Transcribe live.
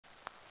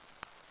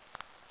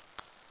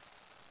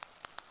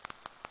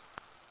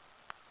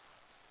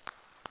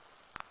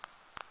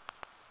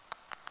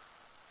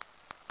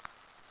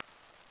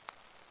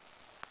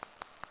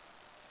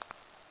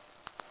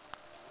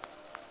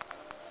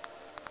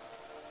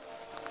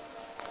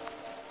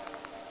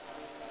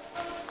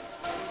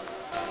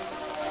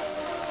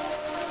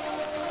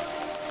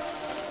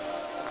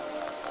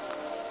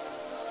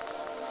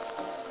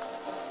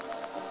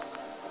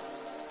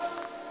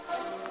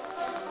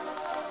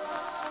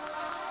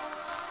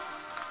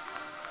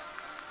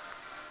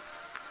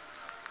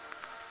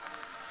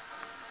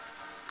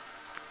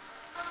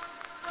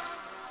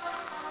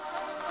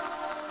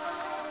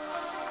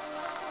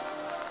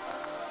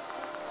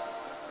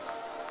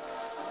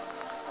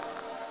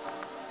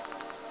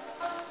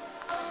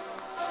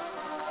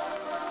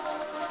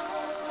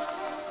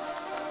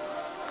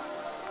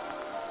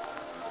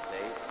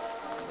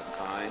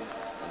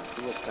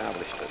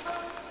established it.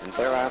 And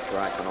thereafter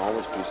I can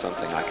always do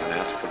something. I can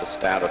ask for the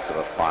status of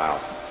a file,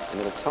 and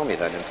it'll tell me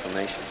that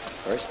information.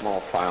 Very small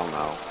file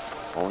now,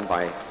 owned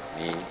by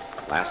me,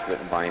 last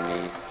written by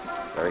me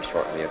very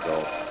shortly ago.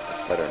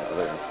 It's better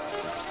another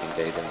interesting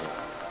date in it.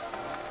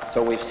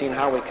 So we've seen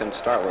how we can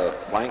start with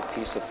a blank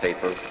piece of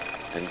paper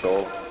and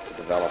go to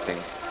developing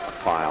a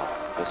file.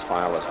 This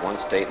file is one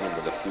statement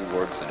with a few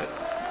words in it.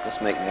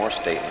 Let's make more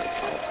statements.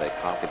 I'll say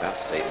copy that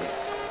statement,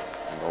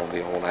 and lo and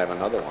behold I have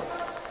another one.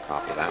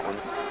 Copy that one,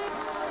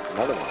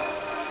 another one.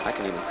 I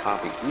can even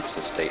copy groups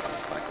of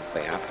statements. I can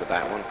say after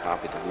that one,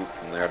 copy the group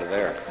from there to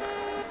there.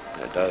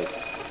 And it does.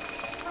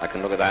 I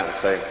can look at that and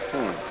say,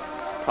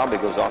 probably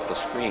goes off the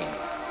screen.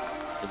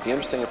 It'd be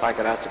interesting if I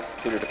could ask the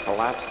computer to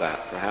collapse that,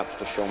 perhaps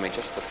to show me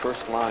just the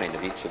first line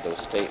of each of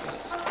those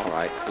statements. All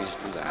right, please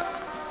do that.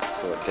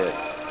 So it did.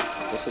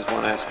 This is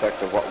one aspect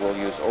of what we'll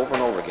use over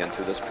and over again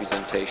through this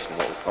presentation,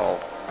 what we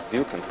call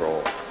view control,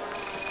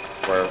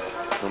 where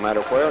no matter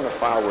where in the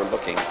file we're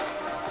looking,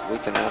 we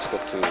can ask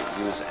it to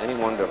use any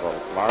one of a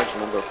large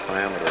number of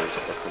parameters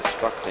for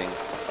constructing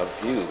a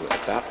view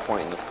at that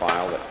point in the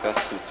file that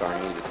best suits our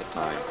need at the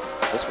time.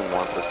 This one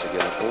wants us to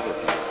give an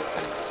overview of the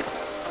thing.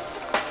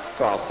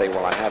 So I'll say,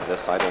 well, I have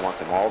this. I don't want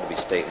them all to be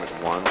statement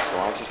 1, so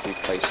I'll just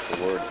replace the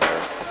word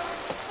there.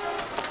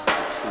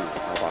 2.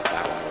 How about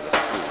that one with a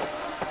 2?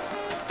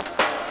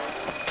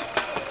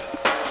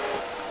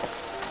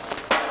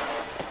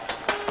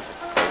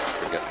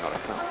 Forget how to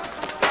count.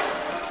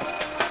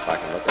 So I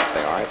can look and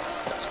say, all right,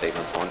 that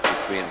statement's 1, 2,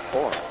 3, and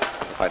 4.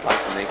 If I'd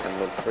like to make them a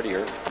little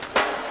prettier, I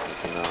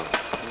can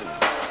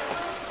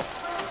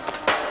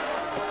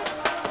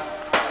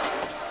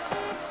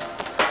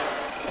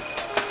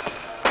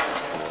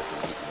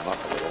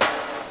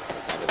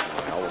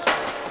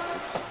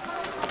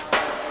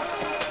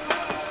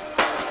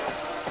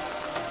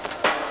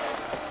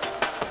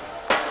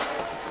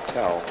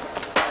tell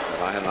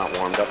that I have not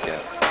warmed up yet.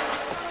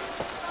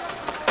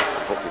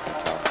 I hope you can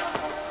tell.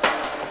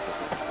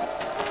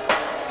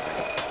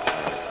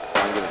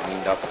 I can get it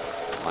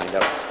lined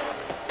up,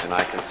 and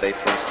I can say,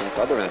 for instance,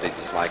 other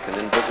entities like an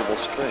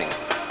invisible string.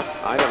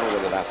 I don't know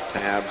whether that's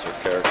tabs or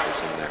characters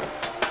in there,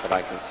 but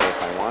I can say if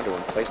I want to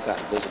replace that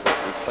invisible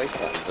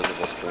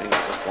string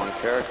with just one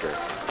character.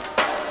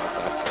 Not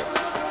that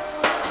character.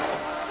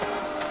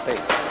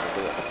 Space. I'll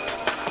do it.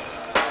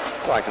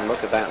 So I can look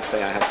at that and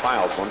say I have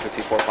files 1, 2,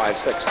 3, 4, 5,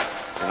 6,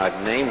 and I've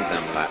named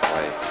them that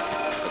way.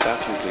 But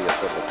that's usually a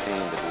sort of a pain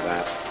to do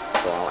that.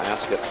 So I'll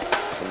ask it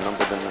to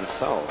number them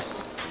themselves.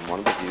 And one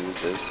of the views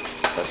is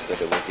such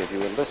that it will give you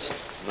a list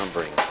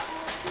numbering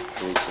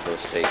for each of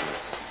those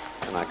statements.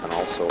 And I can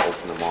also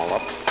open them all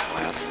up.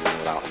 I ask them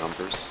without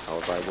numbers,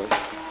 however I wish.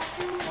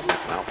 And I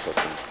can output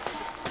them.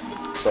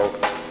 So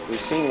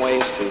we've seen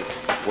ways to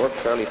work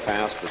fairly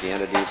fast with the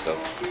entities of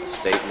a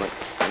statement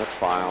and a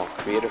file,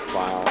 create a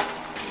file.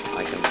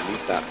 I can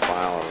delete that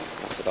file or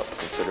mess it up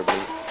considerably.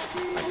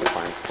 Like if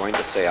I'm going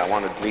to say I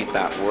want to delete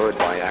that word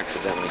by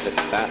accidentally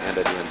hitting that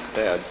entity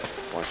instead,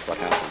 watch what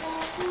happens.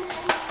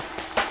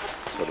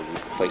 Sort of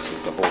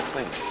replaces the whole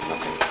thing.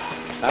 Nothing.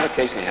 That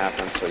occasionally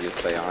happens, so you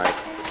say, all right,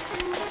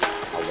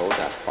 I'll load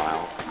that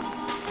file.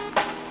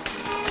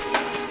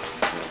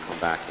 And it'll come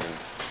back in.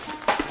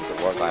 As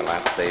it was, I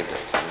last saved it,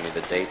 telling me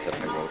the date that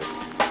I wrote it.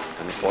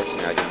 And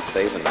unfortunately, I didn't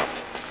save enough.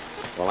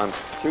 Well, I'm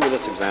through with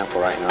this example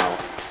right now.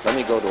 Let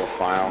me go to a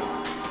file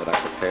that I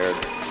prepared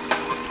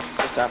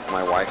just after my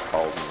wife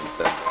called me and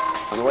said,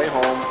 on the way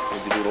home,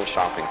 would you do a little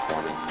shopping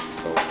for me?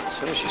 So as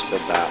soon as she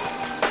said that,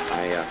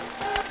 I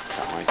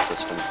got my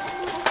system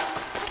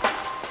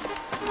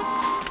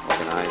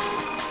organized.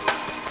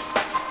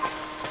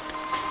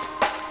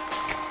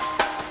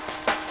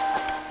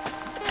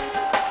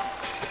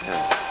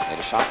 And made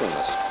a shopping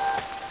list.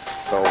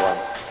 So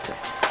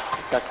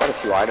it's got quite a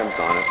few items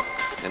on it,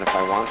 and if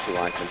I want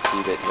to, I can see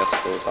that, yes,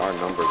 those are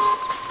numbered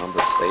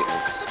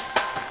statements.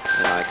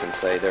 And I can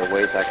say there are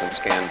ways I can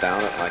scan down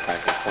it, like I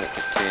can point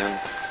to 10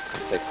 and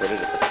say put it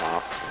at the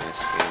top, and I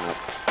scan up,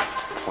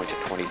 point to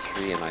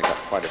 23, and I got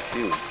quite a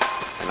few.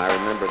 And I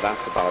remember that's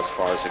about as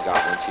far as it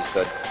got when she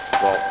said,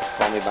 well,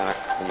 call me back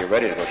when you're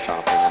ready to go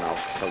shopping and I'll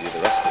tell you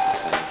the rest of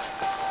the things.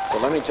 So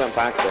let me jump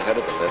back to the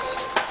head of the list,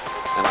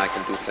 and I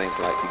can do things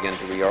like begin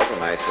to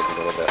reorganize it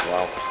a little bit.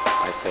 Well,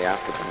 I say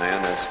after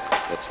bananas,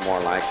 it's more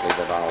likely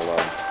that I'll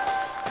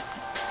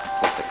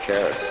put the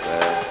carrots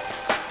there.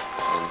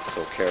 And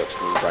so carrots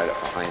move right up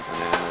behind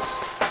bananas,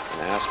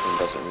 and aspirin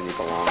doesn't really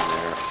belong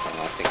there.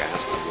 I think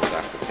aspirin goes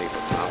after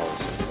paper towels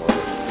and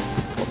order.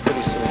 Well,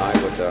 pretty soon I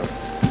would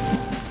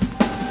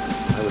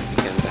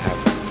begin to have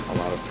a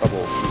lot of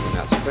trouble keeping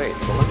that straight.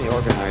 So let me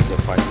organize it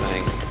by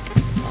saying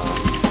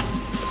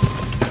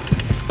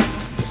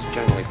just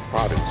generally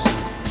products.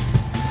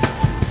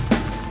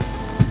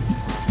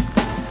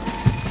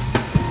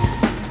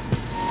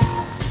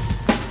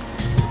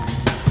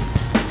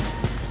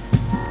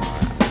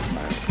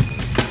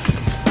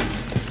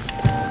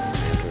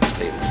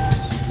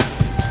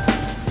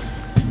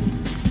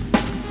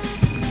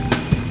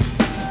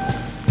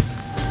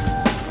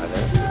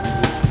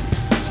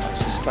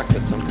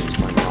 That something's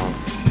going wrong.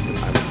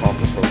 I would call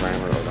the program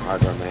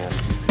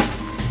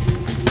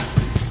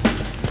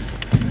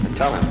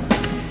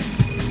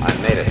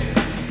it.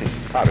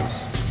 Produce.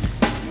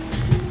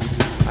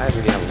 I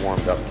really haven't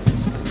warmed up to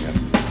this thing yet.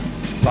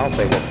 So I'll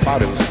say, well,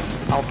 produce,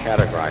 I'll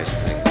categorize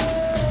things.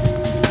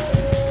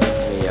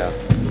 Let me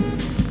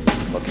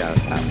look at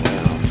it that way,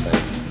 and I'll say,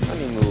 let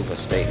me move a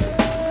statement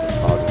to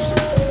produce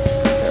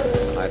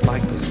carrots, and I'd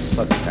like to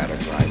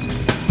subcategorize it.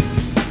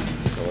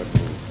 So it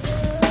moves.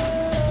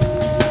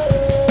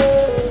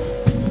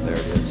 There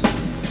it is.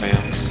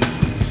 Commands,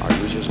 our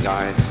user's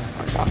guides,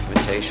 our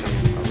documentation,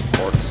 our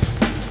reports,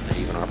 and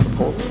even our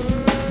proposals.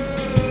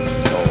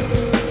 So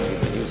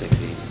we've been using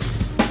these.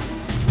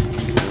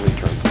 You can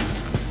return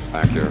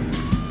back here and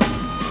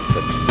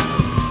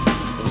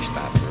finish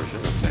that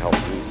version to help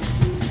you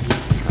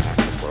keep track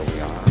of where we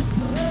are.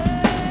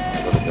 A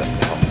little bit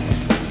to help you.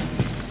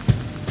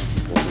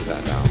 We'll do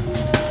that now.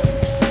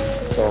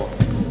 So,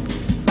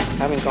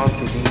 having gone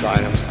through these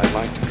items, I'd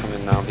like to come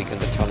in now and begin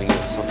to telling you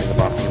something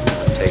about the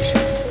implementation.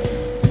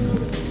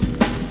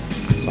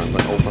 So I'm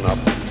going to open up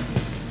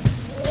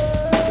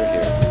under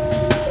here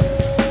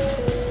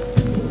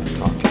and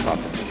talk to you about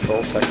the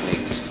control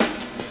techniques,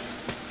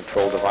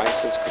 control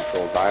devices,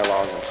 control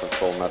dialogue, and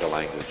control meta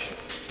language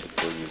that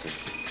we're using.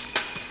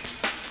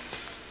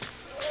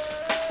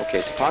 Okay,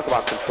 to talk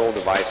about control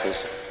devices,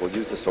 we'll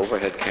use this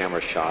overhead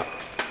camera shot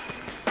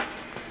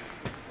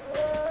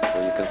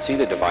where you can see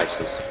the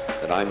devices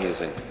that I'm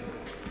using.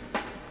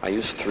 I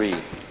use 3,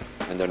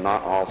 and they're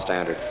not all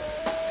standard.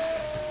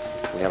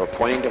 We have a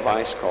pointing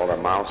device called our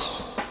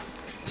mouse,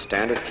 a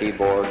standard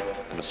keyboard,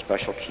 and a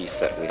special key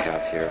set we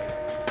have here.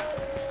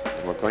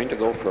 And we're going to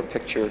go for a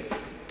picture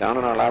down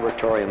in our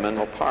laboratory in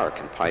Menlo Park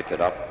and pipe it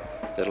up.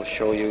 That'll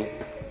show you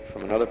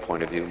from another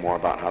point of view more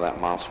about how that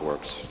mouse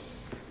works.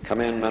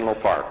 Come in, Menlo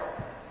Park.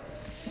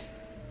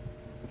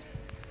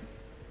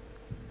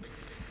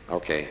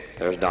 Okay,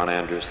 there's Don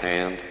Andrews'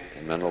 hand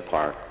in Menlo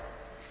Park.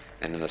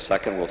 And in a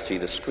second we'll see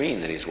the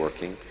screen that he's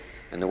working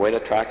and the way the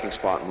tracking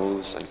spot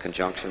moves in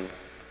conjunction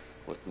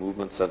with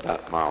movements of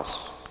that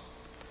mouse.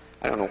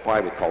 I don't know why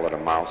we call it a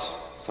mouse.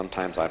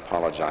 Sometimes I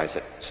apologize.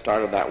 It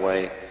started that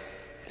way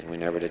and we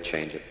never did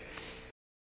change it.